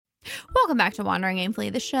Welcome back to Wandering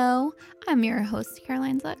Aimfully, the show. I'm your host,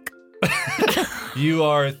 Caroline Zuck. You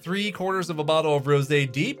are 3/4 of a bottle of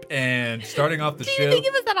rosé deep and starting off the show. Do you think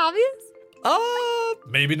it was that obvious?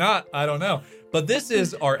 Maybe not. I don't know. But this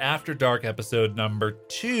is our After Dark episode number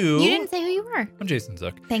 2. You didn't say who you were. I'm Jason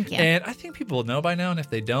Zuck. Thank you. And I think people will know by now, and if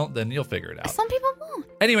they don't, then you'll figure it out. Some people won't.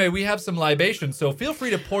 Anyway, we have some libations, so feel free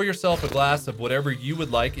to pour yourself a glass of whatever you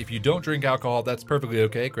would like. If you don't drink alcohol, that's perfectly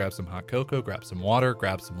okay. Grab some hot cocoa, grab some water,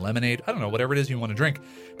 grab some lemonade. I don't know, whatever it is you want to drink.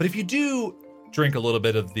 But if you do drink a little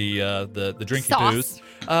bit of the drinky booze,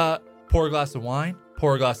 pour a glass of wine,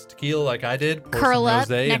 pour a glass of tequila like I did. Pour Curl some up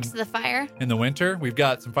rosé next to the fire. in the winter. We've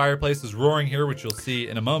got some fireplaces roaring here, which you'll see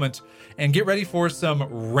in a moment. And get ready for some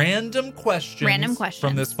random questions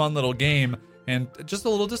from this fun little game. And just a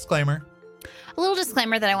little disclaimer. A little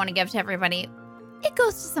disclaimer that I want to give to everybody. It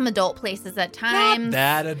goes to some adult places at times. Not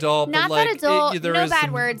that adult, Not but like, that adult. there no is bad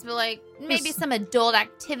some, words, but like maybe some adult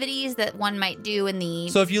activities that one might do in the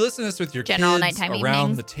So if you listen to this with your general kids nighttime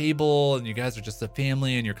around evenings. the table and you guys are just a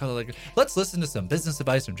family and you're kind of like, let's listen to some business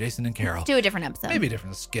advice from Jason and Carol. Do a different episode. Maybe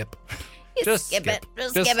different. Skip. Just skip it.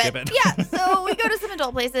 Just skip it. Yeah, so we go to some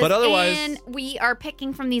adult places. But otherwise, and we are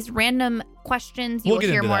picking from these random questions. We'll You'll get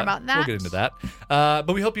hear into more that. about that. We'll get into that.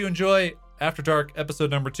 But we hope you enjoy After Dark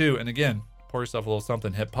episode number 2. And again, pour yourself a little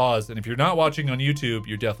something, hit pause. And if you're not watching on YouTube,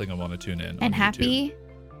 you're definitely going to want to tune in. And on happy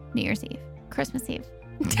New Year's Eve. Christmas Eve.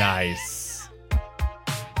 YouTube. Nice.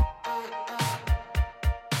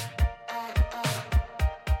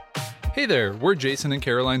 Hey there, we're Jason and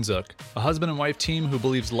Caroline Zuck, a husband and wife team who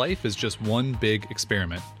believes life is just one big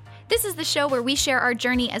experiment. This is the show where we share our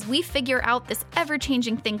journey as we figure out this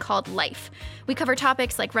ever-changing thing called life. We cover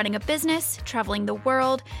topics like running a business, traveling the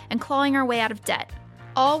world, and clawing our way out of debt.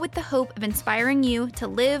 All with the hope of inspiring you to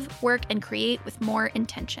live, work, and create with more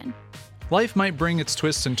intention. Life might bring its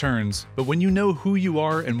twists and turns, but when you know who you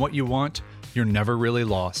are and what you want, you're never really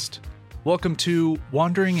lost. Welcome to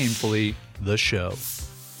Wandering Aimfully, the show.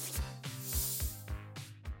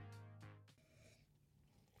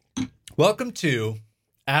 Welcome to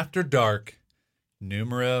After Dark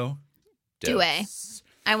numero dos.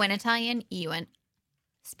 I went Italian, you went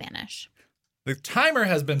Spanish. The timer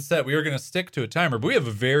has been set. We are going to stick to a timer, but we have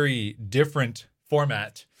a very different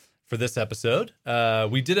format for this episode.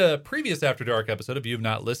 We did a previous After Dark episode. If you have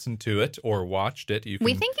not listened to it or watched it, you can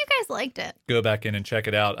We think you guys liked it. go back in and check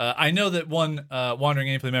it out. I know that one Wandering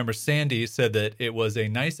Aimfully member, Sandy, said that it was a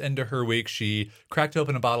nice end to her week. She cracked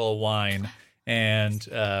open a bottle of wine, and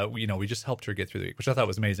we just helped her get through the week, which I thought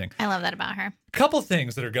was amazing. I love that about her. Couple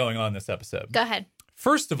things that are going on this episode. Go ahead.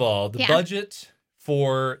 First of all, the budget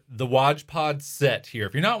for the Watch Pod set here.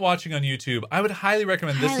 If you're not watching on YouTube, I would highly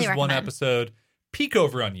recommend this is one episode. Peek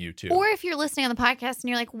over on YouTube. Or if you're listening on the podcast and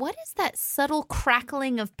you're like, what is that subtle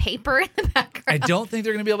crackling of paper in the background? I don't think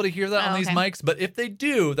they're going to be able to hear that on these mics, but if they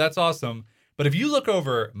do, that's awesome. But if you look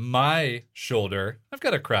over my shoulder, I've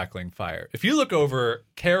got a crackling fire. If you look over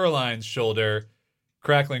Caroline's shoulder,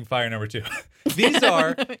 crackling fire number 2. These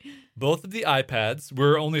are both of the iPads.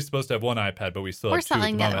 We're only supposed to have one iPad, but we still have We're two at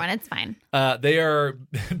selling the the other moment. one. It's fine. They are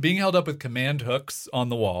being held up with command hooks on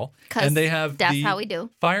the wall. And they have that's the how we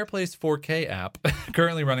do. Fireplace 4K app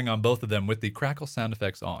currently running on both of them with the crackle sound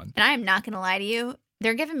effects on. And I am not going to lie to you.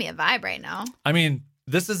 They're giving me a vibe right now. I mean,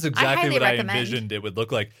 this is exactly what recommend. I envisioned it would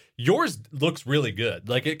look like. Yours looks really good.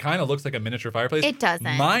 Like, it kind of looks like a miniature fireplace. It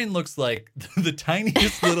doesn't. Mine looks like the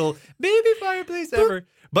tiniest little baby fireplace ever.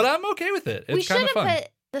 But I'm okay with it. It's kind of fun. We should have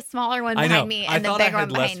put the smaller one I know. behind me and the bigger one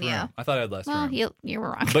behind you. I thought I had less room. Well, you were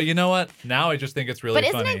wrong. But you know what? Now I just think it's really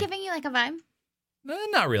funny. But isn't it giving you like a vibe?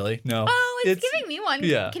 Not really, no. Oh, it's giving me one.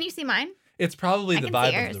 Yeah. Can you see mine? It's probably the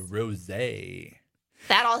vibe yours. of the rosé.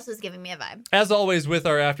 That also is giving me a vibe. As always with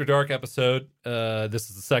our After Dark episode, this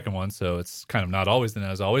is the second one, so it's kind of not always than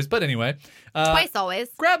as always. But anyway. Twice always.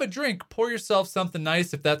 Grab a drink. Pour yourself something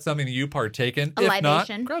nice if that's something that you partake in. A if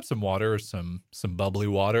libation. not, grab some water or some bubbly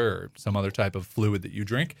water or some other type of fluid that you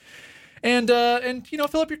drink. And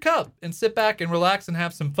fill up your cup and sit back and relax and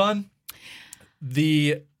have some fun.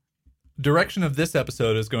 The direction of this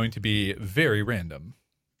episode is going to be very random.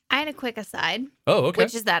 I had a quick aside. Oh, okay.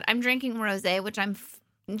 Which is that I'm drinking rosé, which I'm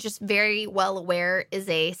just very well aware is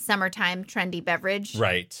a summertime trendy beverage.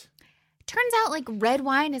 Right. Turns out like red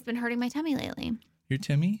wine has been hurting my tummy lately. Your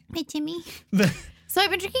Timmy? My Timmy. So I've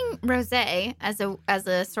been drinking rosé as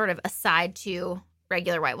a sort of aside to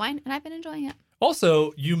regular white wine, and I've been enjoying it.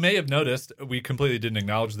 Also, you may have noticed, we completely didn't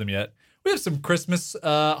acknowledge them yet. We have some Christmas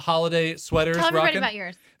holiday sweaters. Tell everybody rocking. about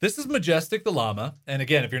yours. This is Majestic the llama. And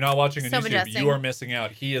again, if you're not watching on So YouTube, majestic. you are missing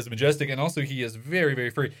out. He is majestic, and also he is very, very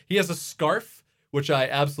free. He has a scarf, which I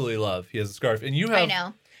absolutely love. He has a scarf. And you have... I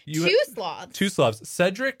know. Two sloths. Two sloths.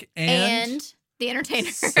 Cedric and the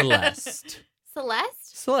entertainer. Celeste.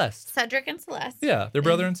 Celeste? Cedric and Celeste. Yeah, they're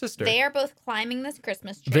brother and sister. They are both climbing this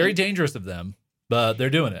Christmas tree. Very dangerous of them, but they're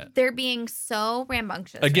doing it. They're being so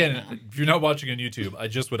rambunctious. Again, right now. if you're not watching on YouTube, I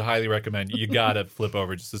just would highly recommend you got to flip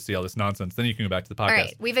over just to see all this nonsense. Then you can go back to the podcast. All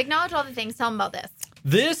right, we've acknowledged all the things. Tell them about this.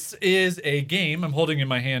 This is a game I'm holding in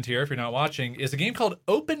my hand here, if you're not watching, is a game called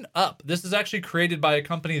Open Up. This is actually created by a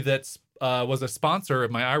company that's was a sponsor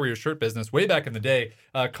of my iReader shirt business way back in the day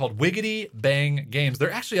called Wiggity Bang Games.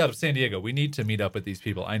 They're actually out of San Diego. We need to meet up with these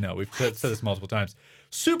people. I know. We've said this multiple times.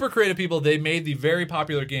 Super creative people. They made the very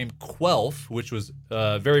popular game Quelf, which was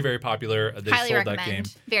very, very popular. They Highly sold recommend.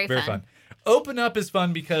 that game. Very fun. Open Up is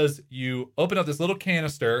fun because you open up this little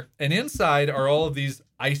canister, and inside are all of these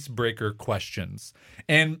icebreaker questions.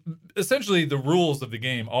 And essentially, the rules of the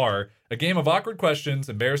game are a game of awkward questions,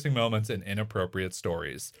 embarrassing moments, and inappropriate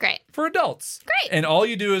stories. Great. For adults. Great. And all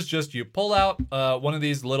you do is just you pull out one of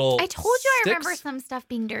these little I told you sticks. I remember some stuff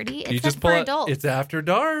being dirty. You It's just just pull for out, adults. It's After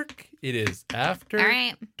Dark. It is After All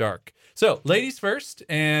right. Dark. So, ladies first,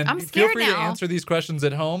 and I'm feel scared free to now. answer these questions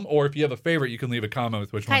at home, or if you have a favorite, you can leave a comment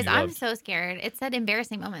with which Guys, one you I'm love. so scared. It said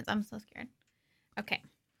embarrassing moments. I'm so scared. Okay.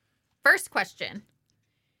 First question.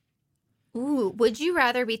 Ooh, would you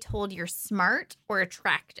rather be told you're smart or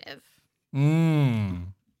attractive?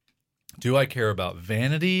 Do I care about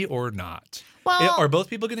vanity or not? Well, Are both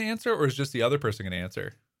people going to answer, or is just the other person going to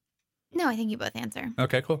answer? no, I think you both answer.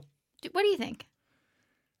 Okay, cool. What do you think?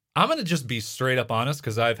 I'm going to just be straight up honest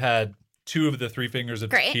because I've had 2 of the 3 fingers of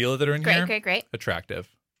tequila that are in here. Great. Attractive.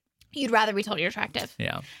 You'd rather be told you're attractive.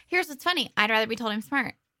 Yeah. Here's what's funny. I'd rather be told I'm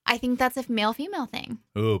smart. I think that's a male-female thing.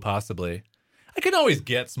 Ooh, possibly. I can always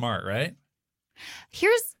get smart, right?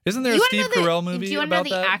 Isn't there a You wanna Steve know Carell movie Do you want to know about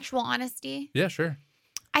the that? actual honesty? Yeah, sure.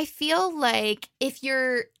 I feel like if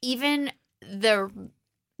you're even the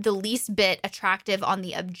least bit attractive on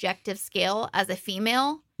the objective scale as a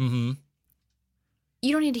female, Mm-hmm.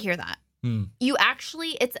 you don't need to hear that. You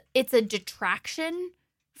actually, it's a detraction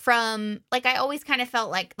from, like, I always kind of felt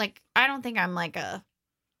like I don't think I'm like a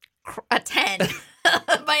 10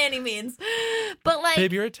 by any means, but like,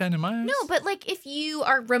 Babe, you're a 10 in my eyes. no, but like if you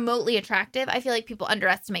are remotely attractive, I feel like people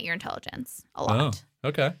underestimate your intelligence a lot. Oh,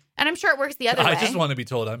 okay. And I'm sure it works the other way. I just want to be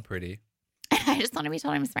told I'm pretty. I just want to be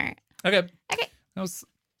told I'm smart. Okay. Okay. That was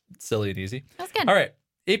silly and easy. That was good. All right.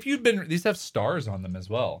 If you'd been, these have stars on them as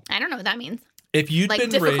well. I don't know what that means. If you'd Like been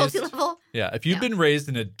difficulty raised, level? yeah, if you'd been raised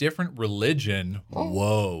in a different religion,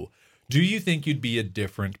 whoa, do you think you'd be a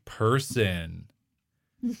different person?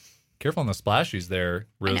 Careful on the splashies there,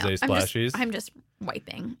 I know. rosé splashies. I'm just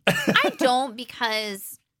wiping. I don't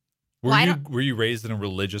because Were you raised in a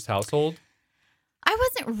religious household? I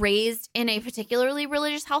wasn't raised in a particularly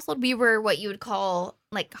religious household. We were what you would call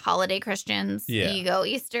like holiday Christians. Yeah. You go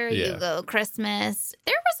Easter, Yeah. you go Christmas.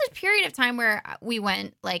 There was a period of time where we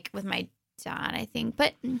went like with my dad, I think.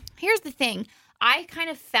 But here's the thing. I kind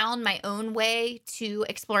of found my own way to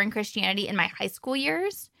exploring Christianity in my high school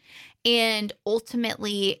years. And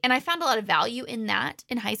ultimately, and I found a lot of value in that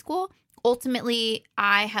in high school. Ultimately,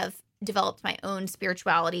 I have developed my own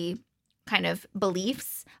spirituality kind of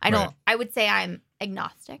beliefs. I would say I'm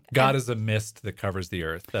agnostic. God is a mist that covers the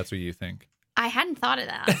earth. That's what you think. I hadn't thought of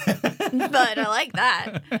that, but I like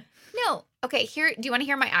that. No. Okay. Do you want to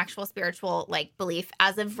hear my actual spiritual like belief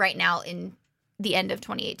as of right now in the end of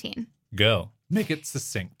 2018? Go. Make it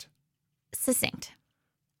succinct. Succinct.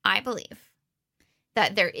 I believe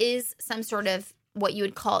that there is some sort of what you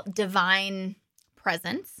would call divine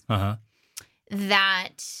presence Uh-huh.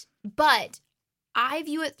 but I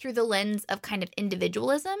view it through the lens of kind of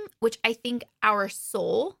individualism, which I think our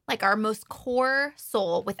soul, like our most core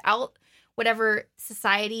soul, without whatever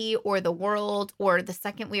society or the world or the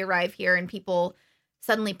second we arrive here and people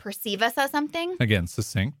suddenly perceive us as something. Again,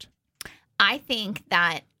 succinct. I think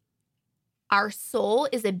that our soul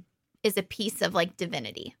is a piece of like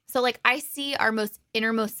divinity. So like I see our most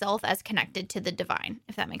innermost self as connected to the divine,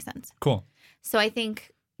 if that makes sense. Cool. So I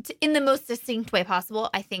think in the most succinct way possible,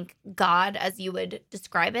 I think God, as you would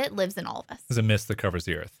describe it, lives in all of us. There's a mist that covers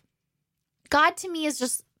the earth. God to me is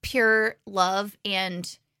just pure love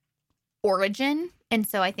and origin. And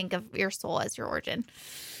so I think of your soul as your origin.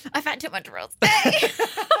 I've had too much rose today.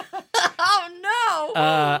 Oh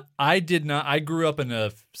no. I did not. I grew up in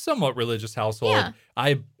a somewhat religious household.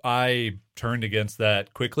 Yeah. I turned against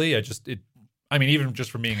that quickly. Even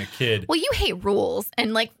just from being a kid. Well, you hate rules,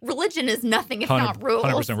 and like religion is nothing if not rules.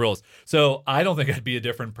 100% rules. So I don't think I'd be a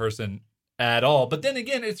different person at all. But then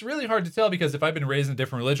again, it's really hard to tell because if I've been raised in a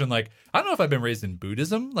different religion, like I don't know if I've been raised in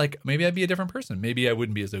Buddhism, like maybe I'd be a different person. Maybe I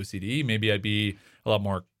wouldn't be as OCD. Maybe I'd be a lot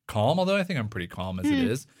more calm, although I think I'm pretty calm as it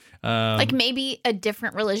is. Like maybe a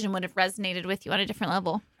different religion would have resonated with you on a different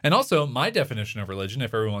level. And also, my definition of religion,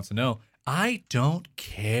 if everyone wants to know, I don't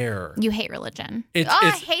care. You hate religion.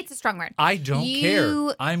 Hate's a strong word. I don't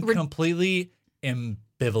care. I'm completely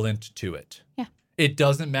ambivalent to it. Yeah. It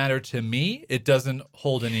doesn't matter to me. It doesn't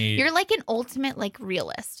hold any... You're like an ultimate like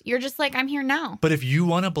realist. You're just like, I'm here now. But if you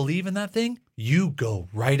want to believe in that thing, you go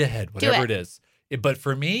right ahead, whatever it is. But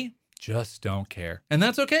for me, just don't care. And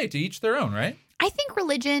that's okay. To each their own, right? I think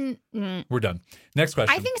religion... We're done. Next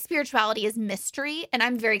question. I think spirituality is mystery, and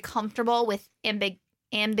I'm very comfortable with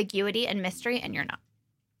ambiguity and mystery, and you're not.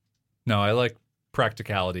 No, I like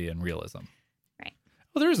practicality and realism. Right.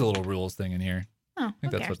 Well, there is a little rules thing in here. Oh, I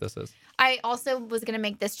think that's what this is. I also was going to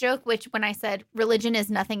make this joke, which when I said religion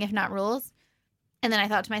is nothing if not rules, and then I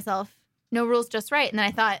thought to myself, no rules, just right. And then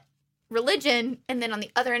I thought religion, and then on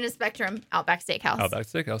the other end of the spectrum, Outback Steakhouse. Outback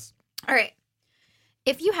Steakhouse. All right.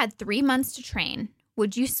 If you had 3 months to train,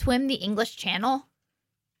 would you swim the English Channel?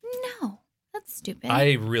 No, that's stupid.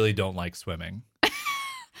 I really don't like swimming.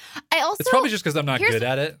 It's probably just because I'm not good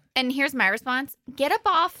at it. And here's my response. Get up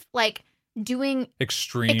off, like, doing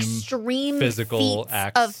extreme physical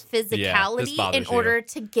acts of physicality in order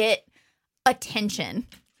to get attention.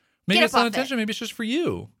 Maybe it's not attention. Maybe it's just for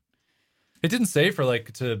you. It didn't say for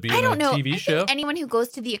like to be in a TV show. Think anyone who goes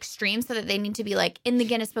to the extreme so that they need to be like in the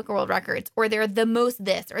Guinness Book of World Records or they're the most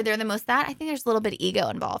this or they're the most that, I think there's a little bit of ego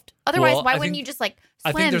involved. Otherwise, why wouldn't you just like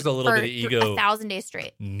swim I think there's a little bit of ego 1,000 days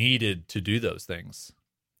straight needed to do those things.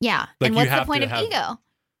 Yeah. Like and what's the point of ego?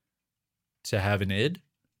 To have an id?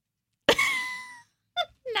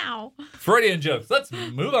 No. Freudian jokes. Let's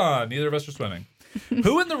move on. Neither of us are swimming.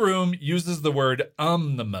 Who in the room uses the word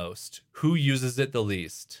the most? Who uses it the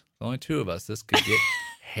least? Only 2 of us. This could get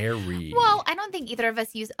hairy. Well, I don't think either of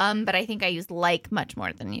us use but I think I use like much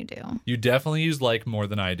more than you do. You definitely use like more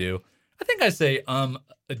than I do. I think I say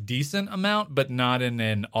a decent amount, but not in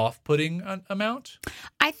an off-putting amount.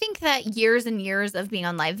 I think that years and years of being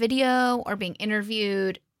on live video or being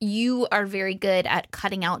interviewed, you are very good at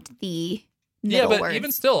cutting out the middle words.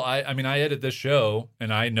 Even still, I mean, I edit this show,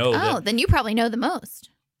 and I know that... Oh, then you probably know the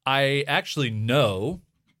most. I actually know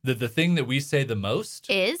that the thing that we say the most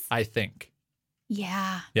is I think.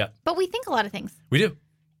 Yeah. Yeah. But we think a lot of things. We do.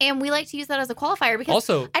 And we like to use that as a qualifier because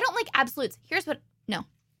also, I don't like absolutes. Here's what no.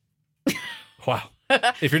 Wow.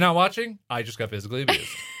 If you're not watching, I just got physically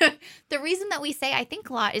abused. The reason that we say I think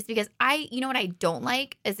a lot is because you know what I don't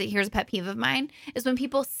like is that here's a pet peeve of mine is when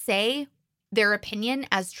people say their opinion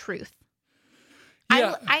as truth.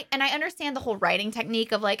 Yeah. I understand the whole writing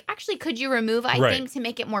technique of like, actually, could you remove I think to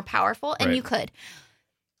make it more powerful? And you could.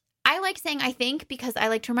 I like saying I think because I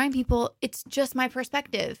like to remind people it's just my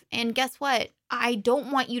perspective. And guess what? I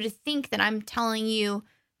don't want you to think that I'm telling you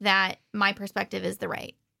that my perspective is the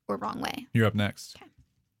right or wrong way. You're up next. Okay.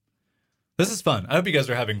 This is fun. I hope you guys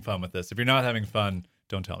are having fun with this. If you're not having fun,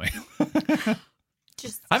 don't tell me. I'm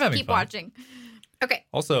having keep fun. Watching. Okay.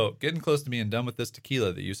 Also, getting close to being done with this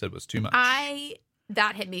tequila that you said was too much.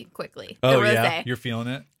 That hit me quickly. Oh, yeah? You're feeling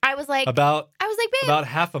it? I was like, babe. About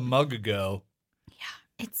half a mug ago. Yeah,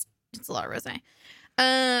 it's a lot of rosé.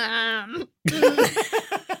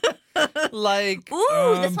 Like,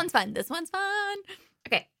 this one's fun. This one's fun.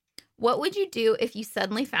 Okay. What would you do if you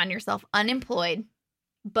suddenly found yourself unemployed,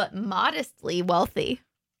 but modestly wealthy?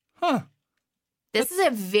 Huh. This is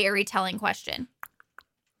a very telling question.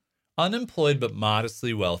 Unemployed, but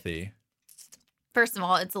modestly wealthy. First of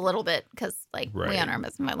all, it's a little bit because, like, we own our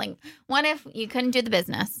business. Like, what if you couldn't do the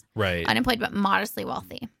business? Right. Unemployed, but modestly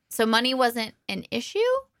wealthy. So money wasn't an issue?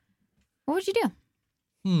 What would you do?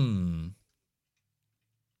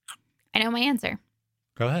 I know my answer.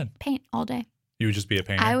 Go ahead. Paint all day. You would just be a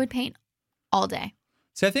painter? I would paint all day.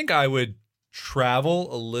 See, I think I would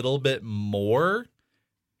travel a little bit more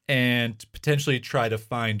and potentially try to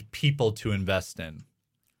find people to invest in.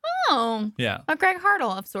 Oh. Yeah. A Greg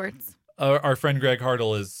Hartle of sorts. Our friend Greg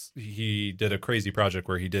Hartle he did a crazy project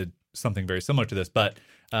where he did something very similar to this, but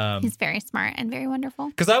he's very smart and very wonderful.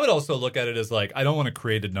 Because I would also look at it as like, I don't want to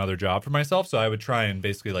create another job for myself, so I would try and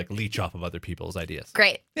basically like leech off of other people's ideas.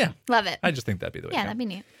 Great. Yeah. Love it. I just think that'd be the way to go. That'd be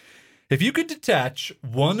neat. If you could detach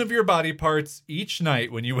one of your body parts each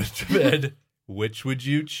night when you went to bed, which would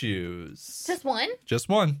you choose? Just one? Just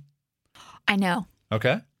one. I know.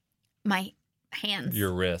 Okay. My hands.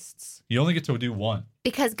 Your wrists. You only get to do one.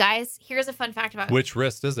 Because, guys, here's a fun fact about which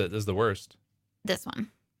wrist is it? This is the worst. This one.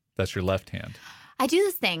 That's your left hand. I do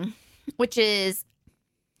this thing, which is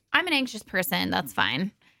I'm an anxious person. That's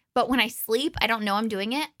fine. But when I sleep, I don't know I'm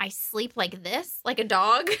doing it. I sleep like this, like a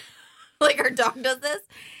dog, like our dog does this.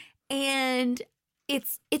 And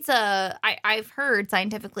I've heard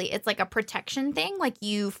scientifically it's like a protection thing. Like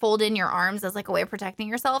you fold in your arms as like a way of protecting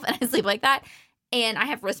yourself, and I sleep like that. And I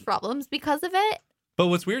have wrist problems because of it. But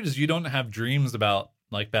what's weird is you don't have dreams about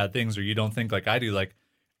like bad things, or you don't think like I do. Like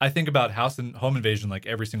I think about house and home invasion like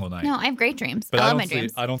every single night. No, I have great dreams. But I love don't my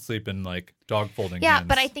dreams. I don't sleep in like dog folding. Yeah, hands.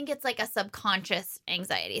 but I think it's like a subconscious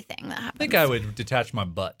anxiety thing that happens. I think I would detach my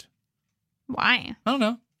butt. Why? I don't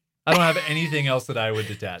know. I don't have anything else that I would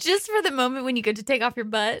detach. Just for the moment when you get to take off your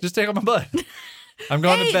butt. Just take off my butt. I'm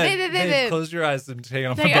going to bed. Babe. Close your eyes and take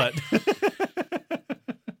off my butt.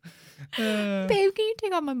 Babe, can you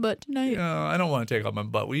take off my butt tonight? No, I don't want to take off my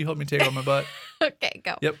butt. Will you help me take off my butt? Okay,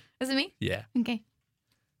 go. Yep. Is it me? Yeah. Okay.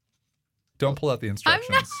 Don't pull out the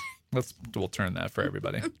instructions. We'll turn that for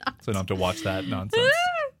everybody. So I don't have to watch that nonsense.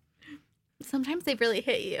 Sometimes they really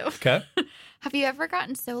hit you. Okay. Have you ever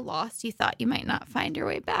gotten so lost you thought you might not find your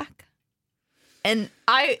way back? And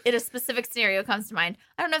in a specific scenario comes to mind.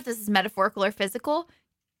 I don't know if this is metaphorical or physical.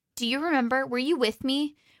 Do you remember, were you with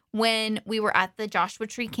me when we were at the Joshua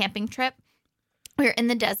Tree camping trip? We were in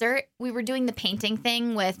the desert. We were doing the painting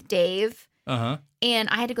thing with Dave. Uh-huh. And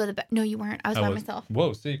I had to go to the no, you weren't. I was by myself.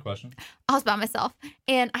 Whoa, see question. I was by myself.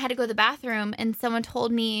 And I had to go to the bathroom, and someone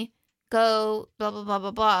told me, go blah, blah, blah,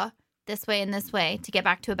 blah, blah, this way and this way to get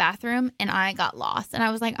back to a bathroom. And I got lost. And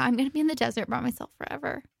I was like, I'm going to be in the desert by myself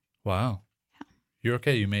forever. Wow. Yeah. You're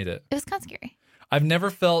okay. You made it. It was kind of scary. I've never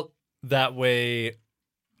felt that way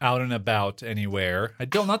out and about anywhere.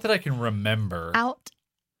 Not that I can remember. Out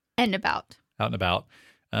and about. Out and about.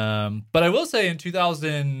 But I will say in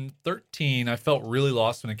 2013, I felt really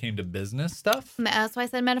lost when it came to business stuff. That's why I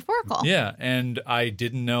said metaphorical. Yeah. And I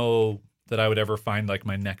didn't know that I would ever find like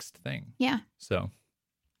my next thing. Yeah. So.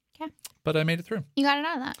 Okay. But I made it through. You got it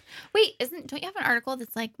out of that. Wait, don't you have an article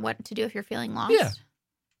that's like what to do if you're feeling lost? Yeah.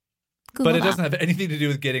 Google but it doesn't have anything to do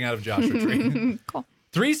with getting out of Joshua Tree. Cool.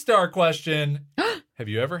 3-star question. Have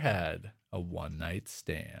you ever had a one-night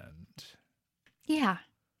stand? Yeah.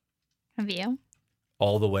 Have you?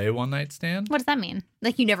 All the way one-night stand? What does that mean?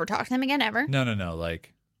 Like you never talk to them again ever? No.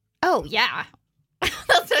 Like. Oh, yeah. That's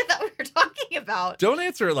what I thought we were talking about. Don't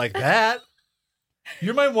answer it like that.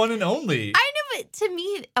 You're my one and only. I know, but to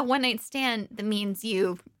me, a one-night stand, that means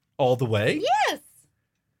you... All the way? Yes.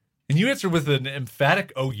 And you answer with an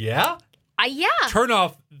emphatic, oh, yeah? Yeah. Turn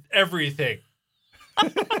off everything.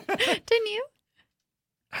 Didn't you?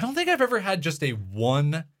 I don't think I've ever had just a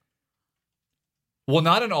one... Well,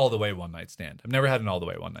 not an all-the-way one-night stand. I've never had an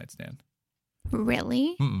all-the-way one-night stand.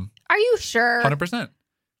 Really? Mm-mm. Are you sure? 100%.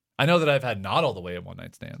 I know that I've had not all-the-way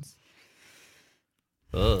one-night stands.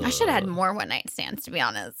 I should have had more one-night stands, to be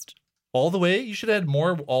honest. All the way? You should have had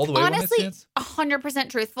more all-the-way one-night stands? Honestly, 100%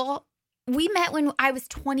 truthful. We met when I was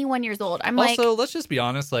 21 years old. Also, let's just be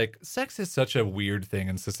honest. Like, sex is such a weird thing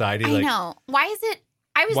in society. I know. Why is it...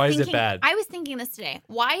 Why is it bad? I was thinking this today.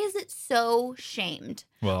 Why is it so shamed?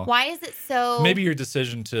 Well, why is it so... Maybe your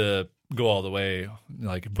decision to go all the way,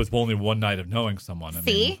 like, with only one night of knowing someone. I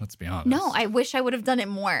mean, let's be honest. No, I wish I would have done it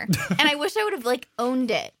more. And I wish I would have, like,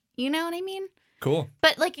 owned it. You know what I mean? Cool.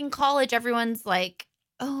 But, like, in college, everyone's like,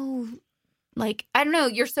 oh, like, I don't know.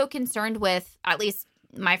 You're so concerned with, at least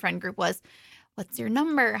my friend group was, what's your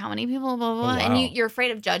number? How many people? Blah, blah, blah. Oh, wow. And you're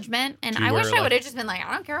afraid of judgment. And I wish I would have just been like,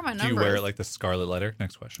 I don't care what my number is. Do you wear it like the scarlet letter?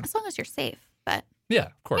 Next question. As long as you're safe. But yeah,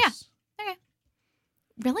 of course. Yeah. Okay.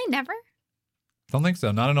 Really? Never? Don't think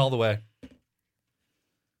so. Not in all the way.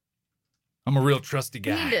 I'm a real trusty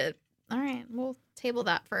guy. All right. We'll table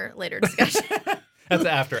that for later discussion. That's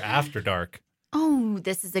after dark. Oh,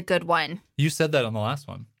 this is a good one. You said that on the last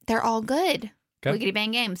one. They're all good. Okay. Wiggity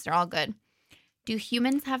bang games. They're all good. Do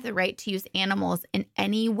humans have the right to use animals in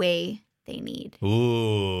any way they need?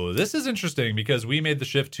 Ooh, this is interesting because we made the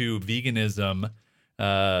shift to veganism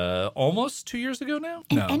almost 2 years ago now.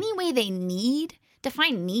 In any way they need?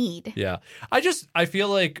 Define need. Yeah. I feel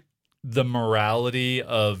like the morality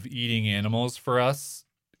of eating animals for us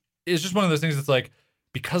is just one of those things that's like,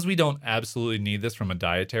 because we don't absolutely need this from a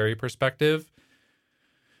dietary perspective.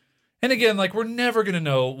 And again, like, we're never going to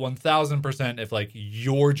know 1000% if, like,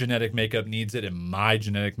 your genetic makeup needs it and my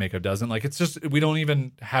genetic makeup doesn't. Like, it's just, we don't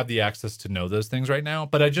even have the access to know those things right now.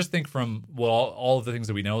 But I just think from all of the things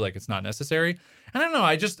that we know, like, it's not necessary. And I don't know,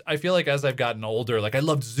 I feel like as I've gotten older, like, I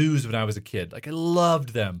loved zoos when I was a kid. Like, I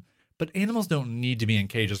loved them. But animals don't need to be in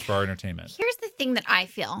cages for our entertainment. Here's the thing that I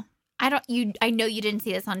feel. I know you didn't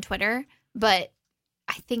see this on Twitter, but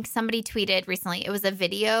I think somebody tweeted recently. It was a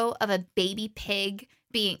video of a baby pig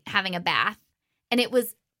having a bath, and it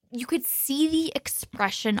was you could see the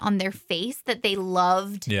expression on their face that they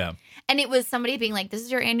loved. Yeah. And it was somebody being like, this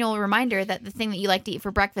is your annual reminder that the thing that you like to eat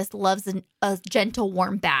for breakfast loves a gentle,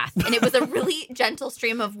 warm bath. And it was a really gentle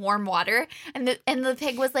stream of warm water. And the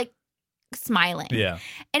pig was like smiling. Yeah.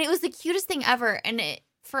 And it was the cutest thing ever. And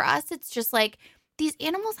for us, it's just like, these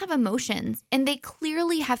animals have emotions and they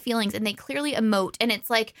clearly have feelings and they clearly emote. And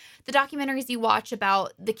it's like the documentaries you watch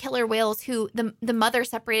about the killer whales who the mother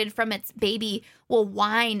separated from its baby will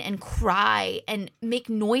whine and cry and make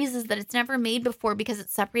noises that it's never made before because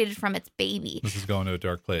it's separated from its baby. This is going to a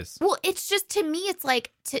dark place. Well, it's just, to me, it's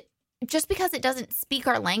like, just because it doesn't speak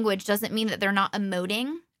our language doesn't mean that they're not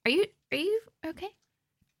emoting. Are you okay?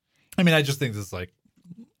 I mean, I just think this is like,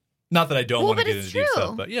 not that I don't want to get into deep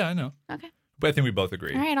stuff, but yeah, I know. Okay. But I think we both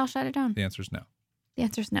agree. All right, I'll shut it down. The answer is no. The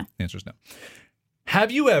answer is no. The answer is no.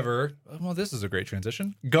 Have you ever, well, this is a great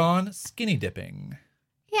transition, gone skinny dipping?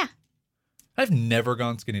 Yeah. I've never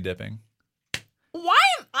gone skinny dipping. Why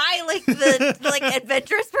am I like the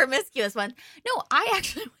adventurous promiscuous one? No, I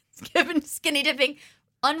actually went skinny dipping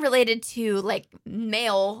unrelated to like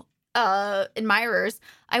male admirers.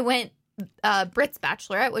 I went Brit's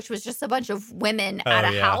Bachelorette, which was just a bunch of women at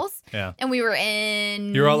a house. Yeah. And we were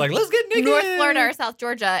in... You're all like, let's get naked! North Florida or South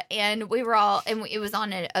Georgia. And we were all... And it was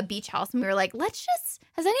on a beach house. And we were like, let's just...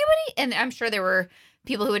 Has anybody... And I'm sure there were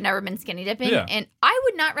people who had never been skinny dipping. Yeah. And I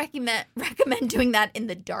would not recommend doing that in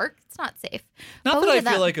the dark. It's not safe. Not But that we I did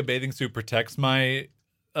feel like a bathing suit protects my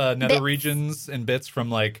nether regions and bits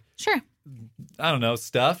from like... Sure. I don't know,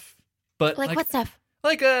 stuff. But Like what stuff?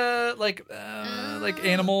 Like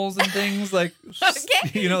animals and things, like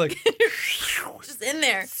Okay. you know, like Just in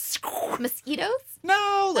there. Mosquitoes?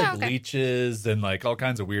 no, like okay. leeches and like all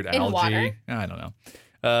kinds of weird algae. water? I don't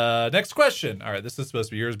know. Next question. All right, this is supposed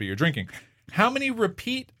to be yours, but you're drinking. How many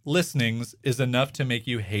repeat listenings is enough to make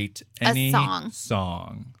you hate any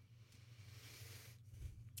song?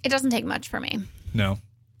 It doesn't take much for me. No.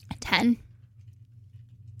 10.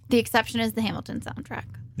 The exception is the Hamilton soundtrack.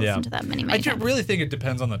 Listen to that many I times. really think it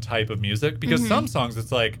depends on the type of music because some songs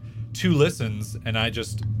it's like 2 listens and I'm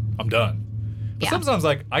done. But some songs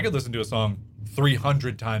like I could listen to a song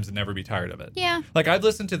 300 times and never be tired of it. Yeah. Like I've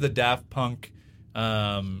listened to the Daft Punk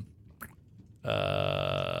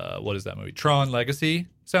what is that movie? Tron Legacy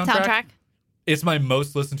soundtrack. It's my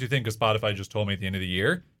most listened to thing because Spotify just told me at the end of the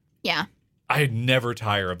year. Yeah. I never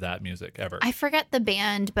tire of that music ever. I forget the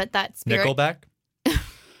band, but that Spirit... Nickelback?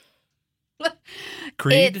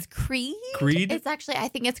 Creed? It's Creed? Creed? It's actually, I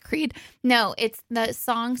think it's Creed. No, it's the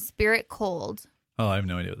song Spirit Cold. Oh, I have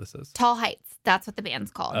no idea what this is. Tall Heights. That's what the band's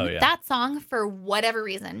called. Oh, yeah. That song, for whatever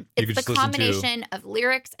reason, it's the combination of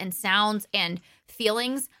lyrics and sounds and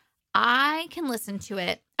feelings. I can listen to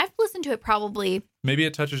it. I've listened to it probably... Maybe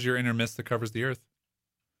it touches your inner mist that covers the earth.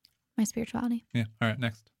 My spirituality. Yeah. All right,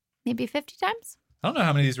 next. Maybe 50 times? I don't know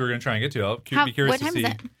how many of these we're going to try and get to. I'll be curious to see. What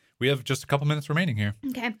time is it? We have just a couple minutes remaining here.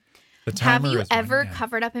 Okay. The timer Have you is ever running out.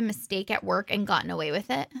 covered up a mistake at work and gotten away with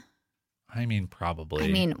it? I mean, probably. I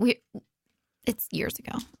mean, it's years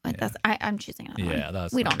ago. Like I'm choosing another one. Yeah,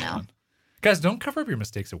 that's we not don't know. fun. Guys, don't cover up your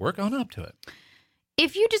mistakes at work. Own up to it.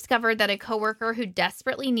 If you discovered that a coworker who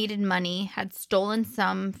desperately needed money had stolen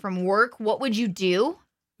some from work, what would you do?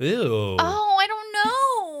 Ew. Oh, I don't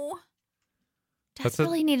know.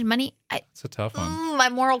 Desperately needed money. It's a tough one. My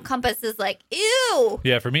moral compass is like, ew.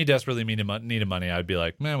 Yeah, for me, desperately needed money, I'd be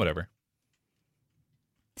like, man, whatever.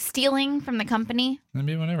 Stealing from the company.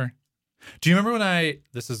 Maybe whatever. Do you remember when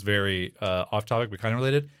this is very off topic, but kind of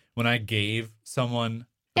related, when I gave someone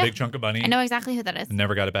a big chunk of money? I know exactly who that is. And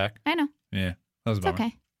never got it back? I know. Yeah, that was a bummer.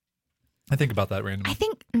 Okay. I think about that randomly. I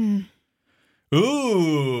think...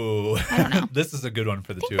 Ooh. I don't know. This is a good one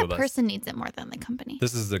for the two of us. the person needs it more than the company.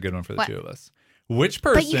 This is a good one for the two of us. Which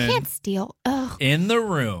person But you can't steal. Ugh. in the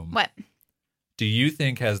room What? do you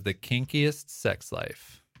think has the kinkiest sex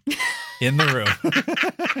life in the room?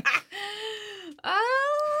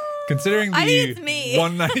 Oh. Considering I think it's the me.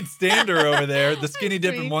 one-night stander over there, the skinny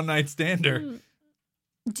dipping one-night stander.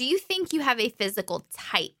 Do you think you have a physical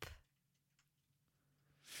type?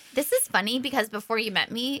 This is funny because before you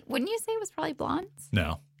met me, wouldn't you say it was probably blondes?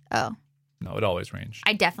 No. Oh. No, it always ranged.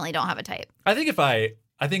 I definitely don't have a type. I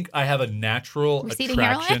think I have a natural Receding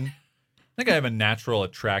attraction. hairline? I think I have a natural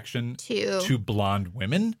attraction to blonde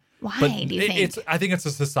women. Why But do you think? I think it's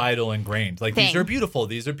a societal ingrained. Like these are beautiful.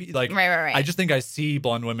 These are like right. I just think I see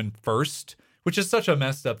blonde women first, which is such a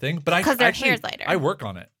messed up thing. But because their hair's lighter. I work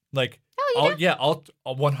on it. Like I'll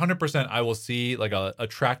 100% I will see like a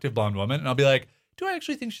attractive blonde woman and I'll be like, do I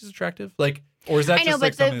actually think she's attractive? Like, or is that I know, just but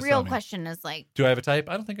like something the to real tell me? question is like, do I have a type?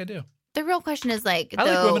 I don't think I do. The real question is like, I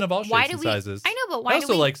like women of all why shapes do and we? sizes. I know, but why I do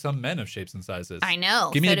also we? like some men of shapes and sizes. I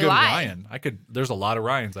know. Give me so a good do I. Ryan. There's a lot of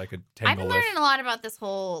Ryans I could tangle I've been with. learning a lot about this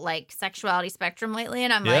whole like sexuality spectrum lately,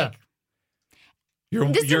 and I'm Yeah.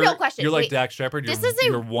 like, this is a real question. You're like Wait, Dax Shepard.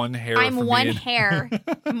 you're one hair. I'm from one being... hair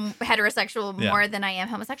heterosexual Yeah. more than I am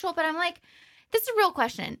homosexual, but I'm like, this is a real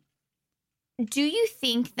question. Do you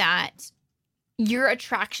think that your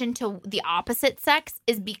attraction to the opposite sex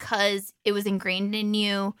is because it was ingrained in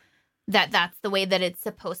you that that's the way that it's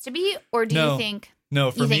supposed to be, or do you think?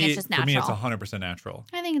 No, for you me, think it's just for me, it's natural? 100% natural.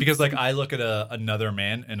 I think it's, Because like I look at another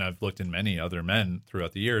man, and I've looked in many other men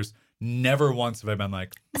throughout the years. Never once have I been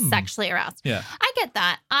like sexually aroused. Yeah, I get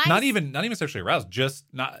that. not even sexually aroused. Just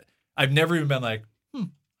not. I've never even been like,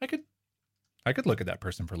 I could look at that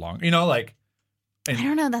person for long. You know, like. I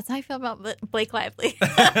don't know. That's how I feel about Blake Lively.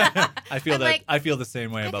 I feel that. Like, I feel the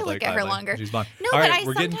same way I about could Blake look at her Lively. longer. She's blonde. No, All but right,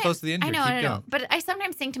 we're getting close to the end. I Here. know, Keep I know. going. But I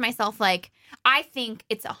sometimes think to myself, like, I think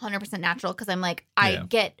it's 100% natural because I'm like, I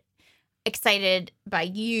get excited by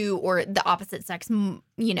you or the opposite sex,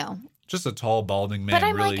 you know. Just a tall, balding man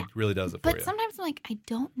really does it for you. But sometimes I'm like, I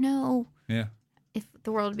don't know. Yeah. If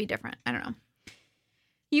the world would be different. I don't know.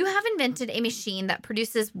 You have invented a machine that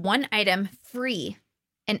produces one item free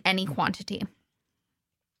in any quantity.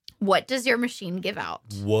 What does your machine give out?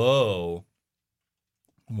 Whoa.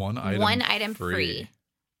 One item free.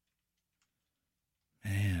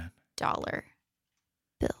 Man. Dollar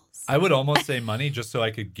bills. I would almost say money just so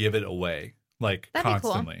I could give it away. Like That'd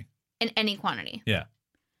constantly. Be cool. In any quantity. Yeah.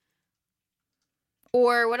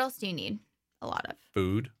 Or what else do you need? A lot of.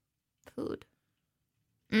 Food.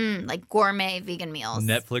 Like gourmet vegan meals.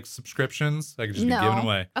 Netflix subscriptions. I could just be giving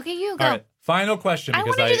away. Okay, you go. All right. Final question. I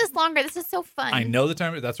want to do this longer. This is so fun. I know the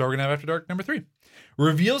time. That's why we're going to have After Dark number 3.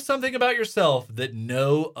 Reveal something about yourself that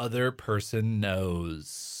no other person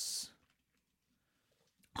knows.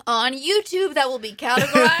 On YouTube, that will be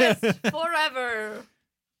categorized forever.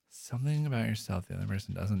 Something about yourself the other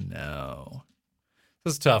person doesn't know.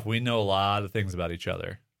 This is tough. We know a lot of things about each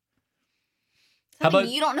other. Something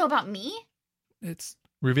you don't know about me? It's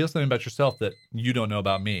reveal something about yourself that you don't know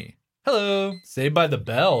about me. Hello. Saved by the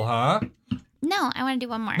Bell, huh? No, I want to do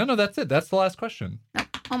one more. No, that's it. That's the last question. No,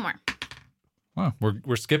 one more. Wow,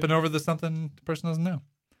 we're skipping over the something the person doesn't know.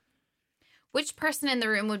 Which person in the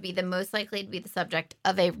room would be the most likely to be the subject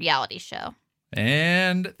of a reality show?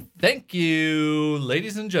 And thank you,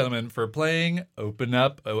 ladies and gentlemen, for playing Open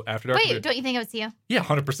Up After Dark. Wait, don't you think it was you? Yeah,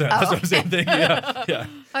 100%. That's what I'm saying. Yeah.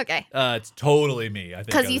 Okay. It's totally me, I think.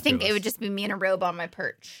 Because you think it would just be me in a robe on my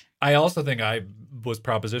perch. I also think I was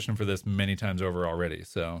propositioned for this many times over already,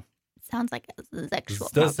 so... Sounds like a sexual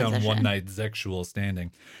This does sound one night sexual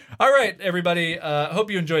standing. All right, everybody.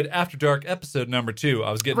 Hope you enjoyed After Dark episode number 2.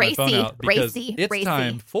 I was getting my phone out because it's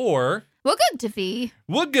time for... Wugugtifi.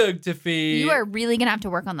 Wugugtifi. You are really going to have to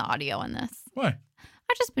work on the audio on this. Why?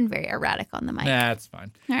 I've just been very erratic on the mic. Nah, it's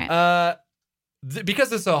fine. All right. Because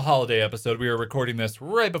this is a holiday episode, we are recording this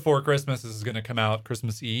right before Christmas. This is going to come out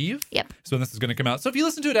Christmas Eve. Yep. So this is going to come out. So if you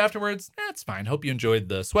listen to it afterwards, that's fine. Hope you enjoyed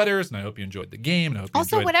the sweaters, and I hope you enjoyed the game. And I hope you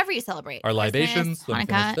also, enjoyed whatever you celebrate. our libations.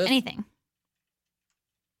 Hanukkah, anything.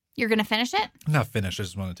 You're going to finish it? I'm not finished. I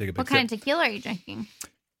just want to take a big What kind of tequila are you drinking?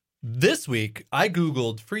 This week, I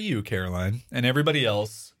Googled for you, Caroline, and everybody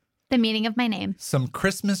else, the meaning of my name. Some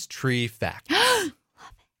Christmas tree facts. Love it.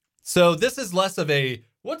 So this is less of a,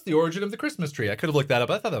 what's the origin of the Christmas tree? I could have looked that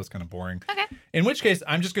up. I thought that was kind of boring. Okay. In which case,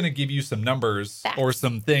 I'm just going to give you some numbers or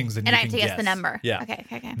some things, and you I have can to guess the number. Yeah.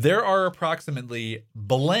 Okay. There are approximately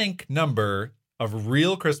blank number of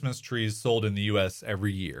real Christmas trees sold in the U.S.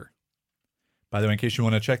 every year. By the way, in case you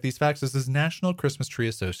want to check these facts, this is National Christmas Tree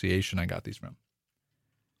Association. I got these from.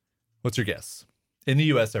 What's your guess? In the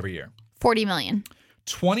U.S. every year. 40 million.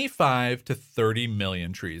 25 to 30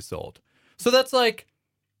 million trees sold. So that's like...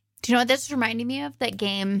 Do you know what this is reminding me of? That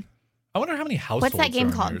game. I wonder how many households. What's that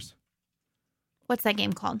game called? Yours? What's that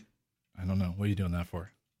game called? I don't know. What are you doing that for?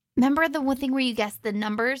 Remember the one thing where you guess the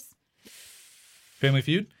numbers? Family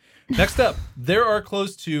Feud? Next up, there are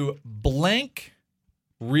close to blank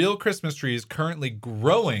real Christmas trees currently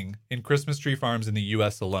growing in Christmas tree farms in the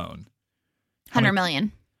U.S. alone. 100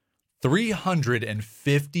 million.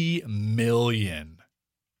 350 million.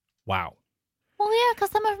 Wow. Well, yeah, because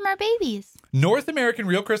some of them are babies. North American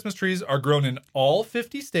real Christmas trees are grown in all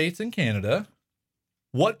 50 states and Canada.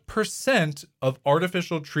 What % of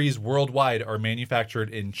artificial trees worldwide are manufactured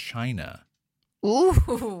in China?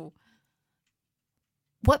 Ooh.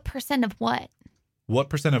 What % of what? What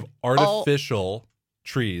 % of artificial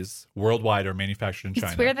trees worldwide are manufactured in China?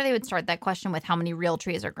 It's weird that they would start that question with how many real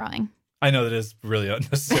trees are growing. I know that is really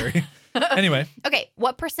unnecessary. Anyway. Okay,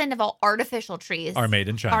 what percent of all artificial trees are made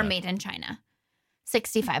in China?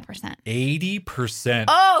 65%. 80%.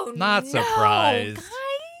 Oh, not no, surprised.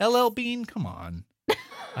 guys. LL Bean, come on.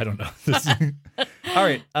 I don't know. All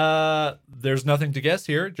right. There's nothing to guess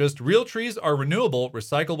here. Just real trees are renewable,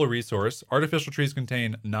 recyclable resource. Artificial trees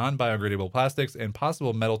contain non-biodegradable plastics and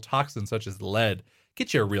possible metal toxins such as lead.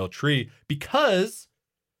 Get you a real tree because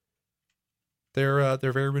they're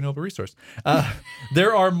very renewable resource.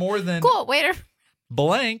 There are more than Cool. Wait.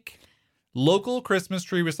 blank local Christmas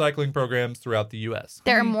tree recycling programs throughout the U.S.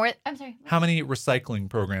 There are more. I'm sorry. How many recycling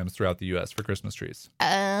programs throughout the U.S. for Christmas trees?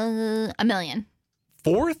 1 million.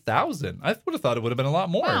 4,000. I would have thought it would have been a lot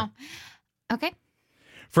more. Wow. Okay.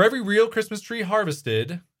 For every real Christmas tree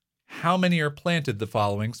harvested, how many are planted the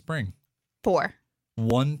following spring? 4.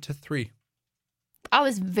 1 to 3. I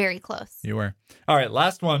was very close. You were. All right,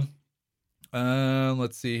 last one.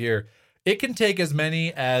 Let's see here. It can take as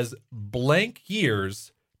many as blank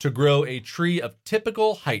years to grow a tree of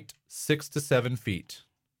typical height, 6 to 7 feet.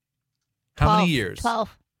 How many years?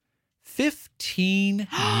 12. 15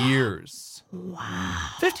 years. Wow.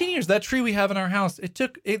 15 years. That tree we have in our house,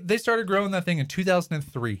 they started growing that thing in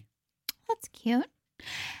 2003. That's cute.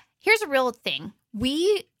 Here's a real thing.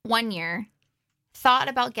 We, one year, thought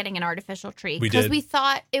about getting an artificial tree because we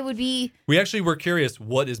thought it would be... We actually were curious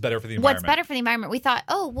what is better for the environment. What's better for the environment? We thought,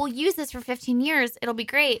 we'll use this for 15 years. It'll be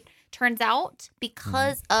great. Turns out,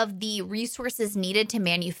 because of the resources needed to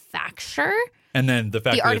manufacture and then the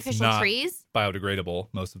fact the that artificial it's not trees, biodegradable,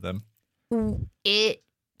 most of them.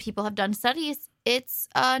 People have done studies. It's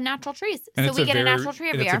natural trees. And so we get a natural tree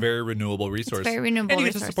every year. It's a very renewable resource. It's a very renewable and you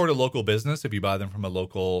get resource. to support a local business if you buy them from a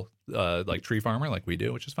local tree farmer like we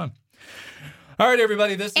do, which is fun. All right,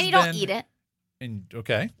 everybody. And you don't eat it. And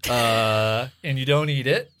okay. And you don't eat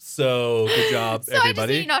it. So good job, so everybody. I just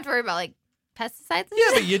mean you don't have to worry about pesticides.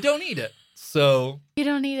 Yeah, but you don't eat it. So you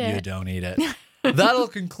don't eat it. You don't eat it. That'll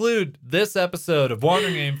conclude this episode of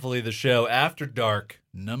Wandering Aimfully, the show After Dark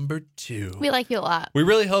number 2. We like you a lot. We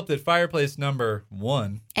really hope that Fireplace number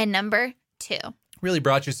 1 and number 2 really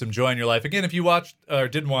brought you some joy in your life. Again, if you watched or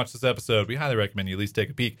didn't watch this episode, we highly recommend you at least take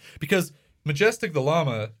a peek because Majestic the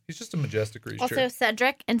llama, he's just a majestic creature. Also,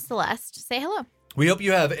 Cedric and Celeste, say hello. We hope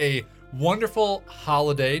you have a wonderful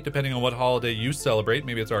holiday, depending on what holiday you celebrate.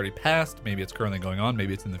 Maybe it's already passed. Maybe it's currently going on.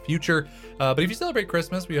 Maybe it's in the future. But if you celebrate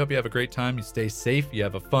Christmas, we hope you have a great time. You stay safe. You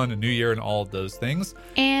have a fun New Year and all of those things.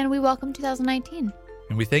 And we welcome 2019.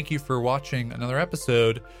 And we thank you for watching another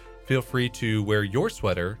episode. Feel free to wear your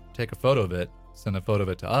sweater, take a photo of it, send a photo of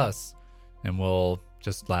it to us, and we'll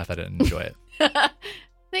just laugh at it and enjoy it.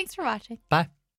 Thanks for watching. Bye.